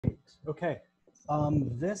Okay.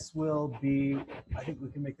 This will be, I think we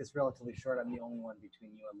can make this relatively short. I'm the only one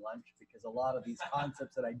between you and lunch because a lot of these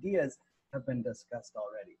concepts and ideas have been discussed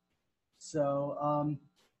already. So,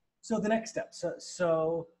 so the next step.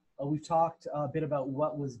 We've talked a bit about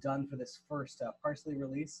what was done for this first parsley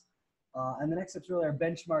release. And the next steps really are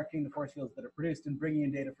benchmarking the force fields that are produced and bringing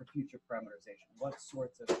in data for future parameterization. What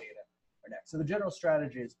sorts of data are next? So the general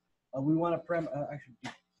strategy is we want to actually be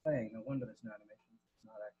playing. No wonder there's no animation. It's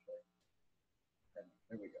not actually.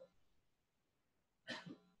 There we go.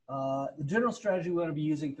 The general strategy we want to be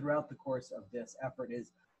using throughout the course of this effort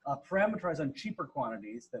is parameterize on cheaper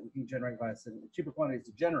quantities that we can generate via cheaper quantities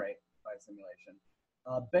to generate by simulation,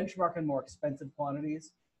 benchmark on more expensive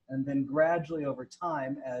quantities, and then gradually over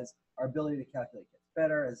time, as our ability to calculate gets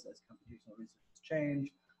better, as computational research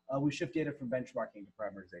change, we shift data from benchmarking to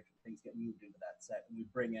parameterization. Things get moved into that set, and we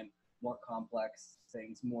bring in more complex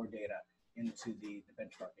things, more data into the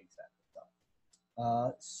benchmarking set itself.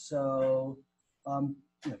 So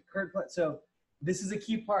this is a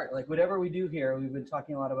key part. Like whatever we do here, we've been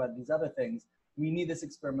talking a lot about these other things. We need this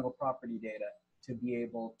experimental property data to be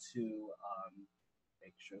able to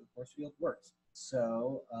make sure the force field works.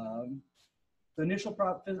 So the initial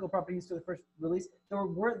physical properties to the first release, there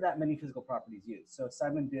weren't that many physical properties used. So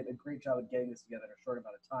Simon did a great job of getting this together in a short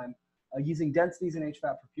amount of time, using densities in HVAP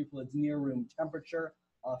for pure fluids near room temperature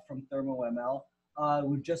from ThermoML.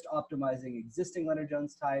 We're just optimizing existing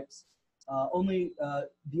Leonard-Jones types. Not all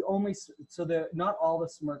the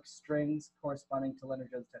SMERC strings corresponding to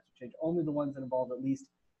Leonard-Jones types will change. Only the ones that involve at least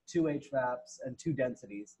 2 HVAPs and 2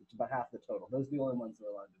 densities, which is about half the total. Those are the only ones that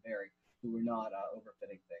are allowed to vary, who we're not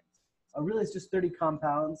overfitting things. Really, it's just 30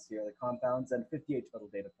 compounds. Here are the compounds and 58 total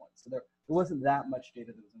data points. So there wasn't that much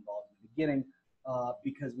data that was involved in the beginning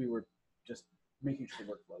because we were just making sure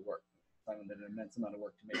the workflow worked. Simon did an immense amount of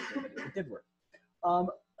work to make sure that it did work.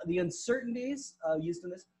 The uncertainties used in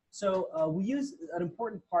this. So we use an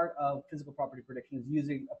important part of physical property prediction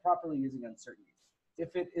is properly using uncertainties.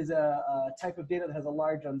 If it is a type of data that has a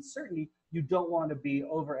large uncertainty, you don't want to be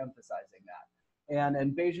overemphasizing that. And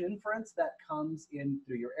in Bayesian inference, that comes in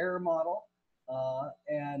through your error model.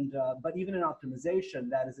 But even in optimization,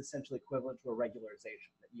 that is essentially equivalent to a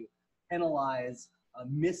regularization, that you penalize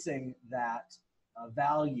missing that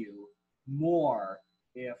value more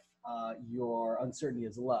if your uncertainty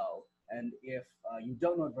is low. And if you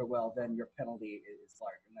don't know it very well, then your penalty is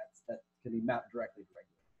large. And that can be mapped directly to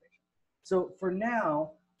regularization. So for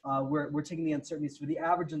now, we're taking the uncertainties for the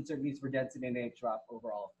average uncertainties for density and HVAP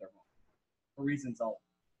overall thermal. For reasons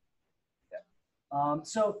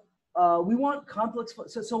we want complex.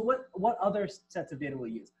 So what other sets of data we'll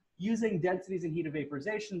use? Using densities and heat of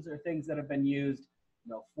vaporizations are things that have been used,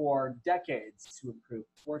 for decades to improve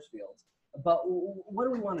force fields. But what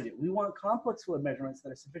do we want to do? We want complex fluid measurements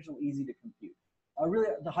that are sufficiently easy to compute. Really,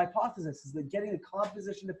 the hypothesis is that getting the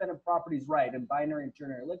composition-dependent properties right in binary and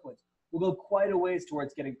ternary liquids will go quite a ways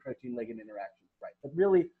towards getting protein-ligand interactions right. But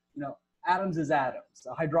really, atoms is atoms.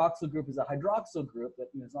 A hydroxyl group is a hydroxyl group that,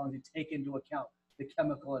 as long as you take into account the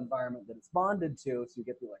chemical environment that it's bonded to, so you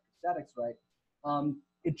get the electrostatics right,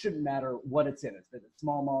 it shouldn't matter what it's in. It's a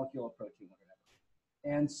small molecule, a protein, whatever.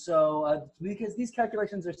 And so, because these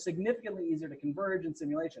calculations are significantly easier to converge in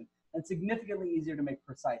simulation and significantly easier to make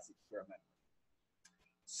precise experimentally.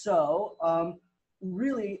 So,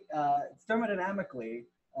 really, thermodynamically,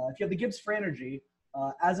 if you have the Gibbs free energy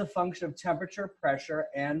as a function of temperature, pressure,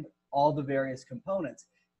 and all the various components,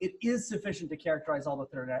 it is sufficient to characterize all the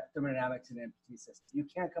thermodynamics in an MPT system. You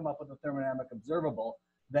can't come up with a thermodynamic observable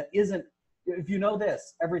that isn't, if you know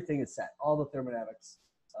this, everything is set. All the thermodynamics,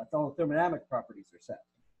 all the thermodynamic properties are set.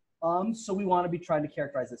 So we want to be trying to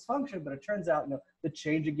characterize this function, but it turns out, the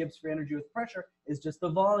change in Gibbs free energy with pressure is just the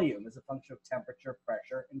volume as a function of temperature,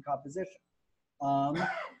 pressure, and composition.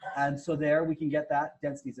 And so there we can get that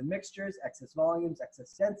densities and mixtures, excess volumes,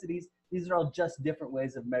 excess densities. These are all just different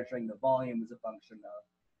ways of measuring the volume as a function of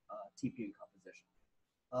TP and composition.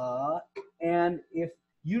 And if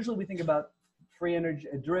usually we think about free energy,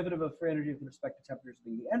 a derivative of free energy with respect to temperatures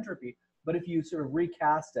being the entropy, but if you sort of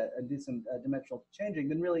recast it and do some dimensional changing,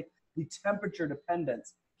 then really the temperature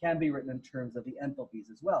dependence can be written in terms of the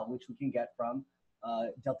enthalpies as well, which we can get from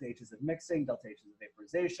delta H's of mixing, delta H's of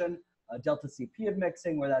vaporization, delta CP of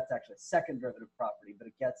mixing, where that's actually a second derivative property, but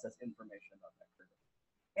it gets us information about that curve.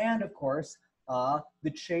 And of course,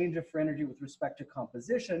 the change of free energy with respect to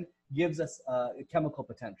composition gives us chemical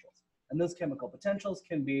potentials. And those chemical potentials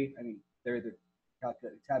can be, they're either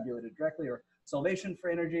tabulated directly or solvation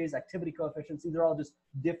free energies, activity coefficients. These are all just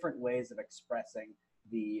different ways of expressing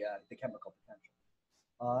the chemical potential.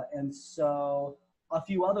 And so a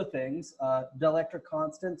few other things, dielectric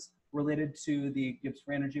constants related to the Gibbs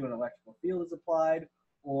free energy when an electrical field is applied,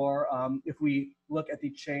 or if we look at the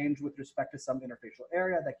change with respect to some interfacial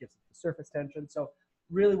area, that gives us the surface tension. So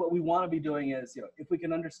really what we want to be doing is, if we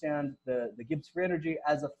can understand the Gibbs free energy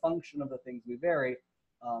as a function of the things we vary,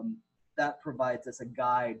 that provides us a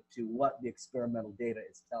guide to what the experimental data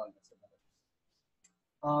is telling us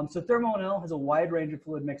about it. So ThermoNL has a wide range of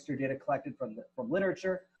fluid mixture data collected from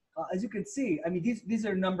literature. As you can see, I mean, these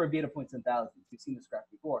are a number of data points in thousands. You've seen this graph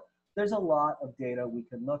before. There's a lot of data we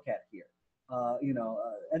can look at here.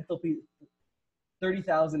 Enthalpy,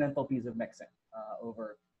 30,000 enthalpies of mixing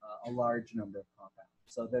over a large number of compounds.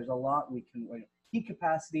 So there's a lot we can, heat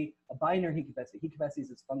capacity, a binary heat capacity. Heat capacity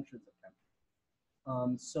is its functions of temperature.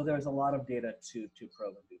 So there's a lot of data to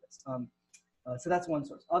probe and do this. So that's one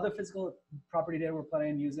source. Other physical property data we're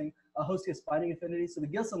planning on using, host-guest binding affinities. So the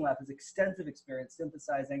Gilson lab has extensive experience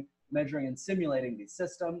synthesizing, measuring, and simulating these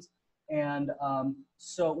systems. And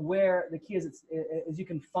so where the key is you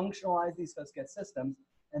can functionalize these host-guest systems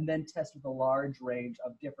and then test with a large range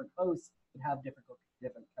of different hosts that have different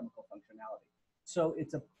chemical functionality. So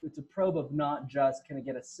it's a probe of not just can I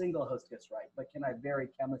get a single host-guest right, but can I vary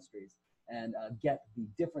chemistries and get the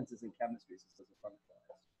differences in chemistries as a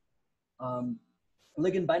functionalized.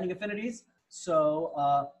 Ligand binding affinities. So,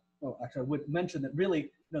 actually, I would mention that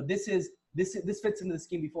really, this fits into the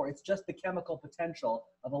scheme before. It's just the chemical potential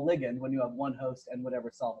of a ligand when you have one host and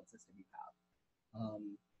whatever solvent system you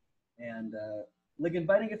have. Ligand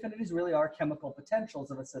binding affinities really are chemical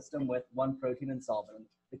potentials of a system with one protein and solvent,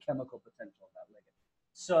 the chemical potential of that ligand.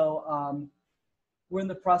 So we're in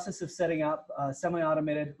the process of setting up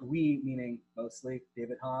semi-automated, we meaning mostly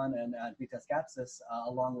David Hahn and Vitas Gapsis,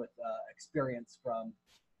 along with experience from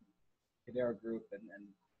Cadera Group and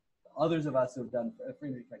others of us who have done free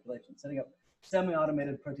energy calculations, setting up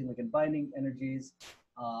semi-automated protein ligand binding energies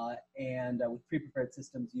with pre-prepared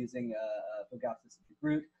systems using Gapsis and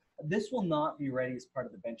Groot. This will not be ready as part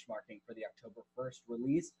of the benchmarking for the October 1st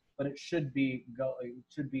release, but it should be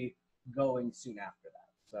going soon after that.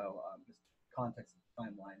 So just context of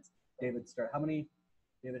timelines. David,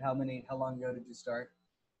 how long ago did you start?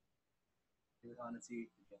 David Hahn, is he?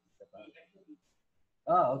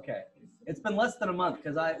 Oh, okay. It's been less than a month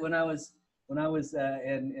because when I was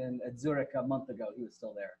at Zurich a month ago, he was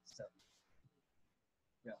still there. So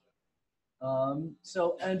yeah.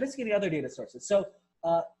 So investigating other data sources. So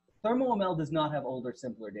ThermoML does not have older,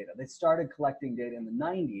 simpler data. They started collecting data in the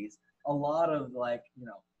 90s. A lot of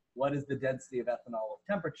what is the density of ethanol with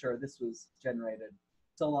temperature? This was generated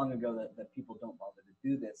so long ago that people don't bother to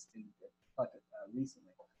do this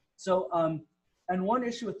recently. So, and one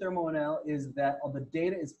issue with ThermoNL is that the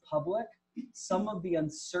data is public. Some of the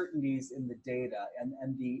uncertainties in the data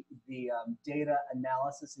and the data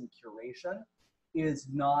analysis and curation is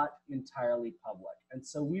not entirely public. And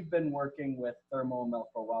so we've been working with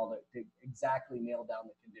ThermoML for a while to exactly nail down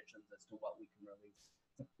the conditions as to what we can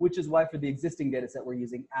release. Which is why for the existing data set, we're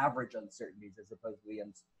using average uncertainties as opposed to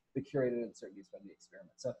the curated uncertainties from the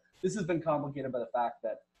experiment. So this has been complicated by the fact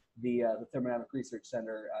that the Thermodynamic Research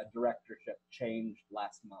Center directorship changed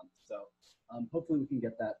last month. So hopefully we can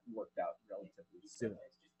get that worked out relatively soon.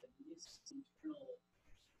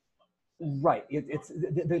 Right. It's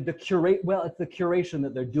the curation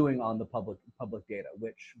that they're doing on the public data,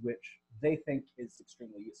 which they think is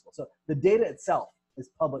extremely useful. So the data itself is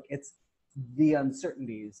public. It's the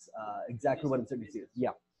uncertainties, exactly what uncertainties is.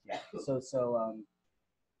 Yeah. So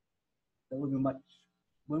that will be much.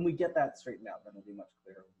 When we get that straightened out, then it'll be much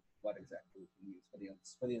clearer what exactly we can use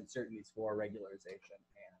for the uncertainties for regularization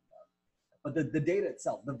but the data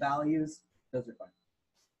itself, the values, those are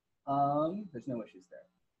fine. There's no issues there.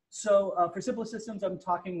 So for simpler systems, I'm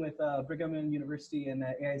talking with Brigham Young University and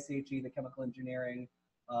AICHE, the Chemical Engineering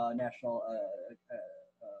National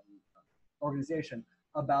Organization,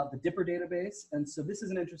 about the DIPPER database. And so this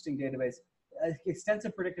is an interesting database.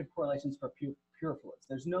 Extensive predictive correlations for pure fluids.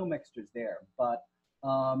 There's no mixtures there, but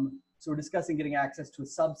so we're discussing getting access to a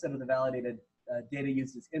subset of the validated data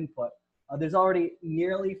used as input. There's already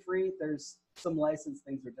nearly free. There's some licensed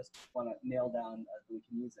things we just want to nail down so we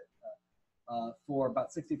can use it for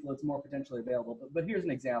about 60 fluids more potentially available. But here's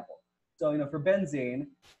an example. So for benzene,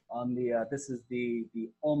 on the this is the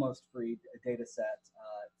almost free data set.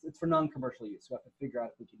 It's for non-commercial use. So we have to figure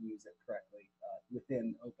out if we can use it correctly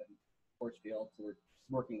within open force field. So we're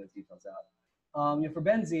working those details out. For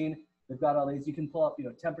benzene, they've got all these. You can pull up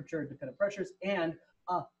temperature dependent pressures, and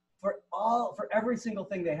for every single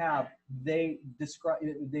thing they have, they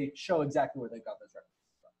show exactly where they got those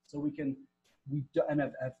references from. So we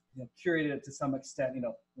have curated it to some extent.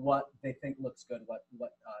 What they think looks good, what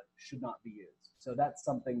should not be used. So that's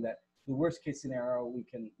something that the worst case scenario,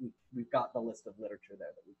 we've got the list of literature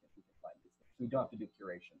there that we can find these things. We don't have to do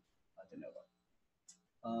curation de novo.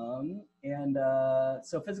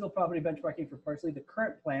 So physical property benchmarking for parsley, the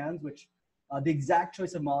current plans, which the exact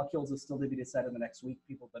choice of molecules is still to be decided in the next week.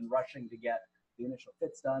 People have been rushing to get the initial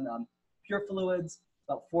fits done. Pure fluids,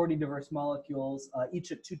 about 40 diverse molecules,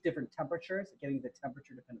 each at 2 different temperatures. Getting the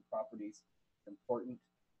temperature dependent properties is important.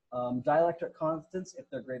 Dielectric constants, if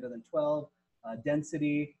they're greater than 12,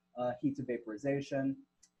 density, heat to vaporization.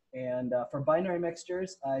 And for binary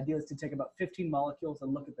mixtures, idea is to take about 15 molecules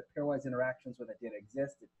and look at the pairwise interactions where that data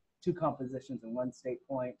exists, 2 compositions in 1 state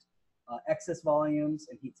point, excess volumes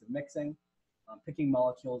and heats of mixing, picking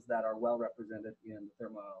molecules that are well represented in the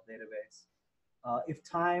thermal database. If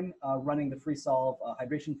time, running the free solve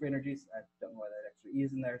hydration free energies, I don't know why that extra E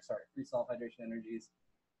is in there, sorry, free solve hydration energies.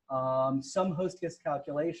 Some host guess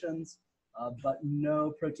calculations, but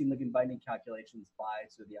no protein ligand binding calculations by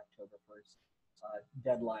the October 1st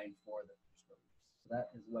deadline for the first release. So that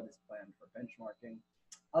is what is planned for benchmarking.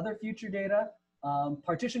 Other future data,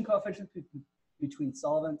 partition coefficients between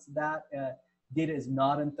solvents, that data is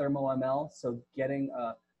not in thermo-ML, so getting,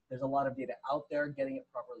 there's a lot of data out there, getting it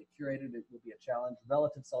properly curated, it will be a challenge.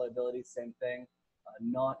 Relative solubility, same thing,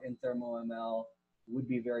 not in thermo-ML, would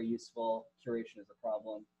be very useful. Curation is a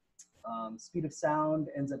problem. Speed of sound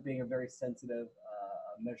ends up being a very sensitive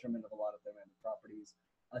measurement of a lot of thermodynamic properties.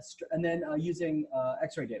 And then using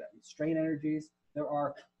X-ray data, strain energies, there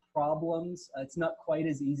are problems. It's not quite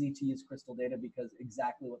as easy to use crystal data because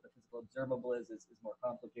exactly what the physical observable is more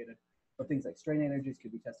complicated. But things like strain energies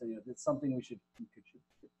could be tested. You know, it's something we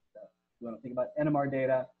want to think about. NMR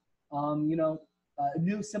data,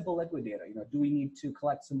 new simple liquid data. You know, do we need to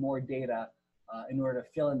collect some more data in order to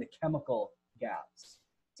fill in the chemical gaps?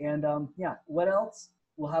 And yeah, what else?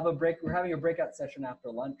 We'll have a break. We're having a breakout session after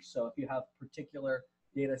lunch. So if you have particular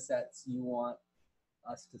data sets you want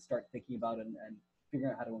us to start thinking about and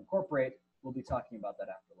figuring out how to incorporate, we'll be talking about that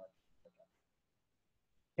after.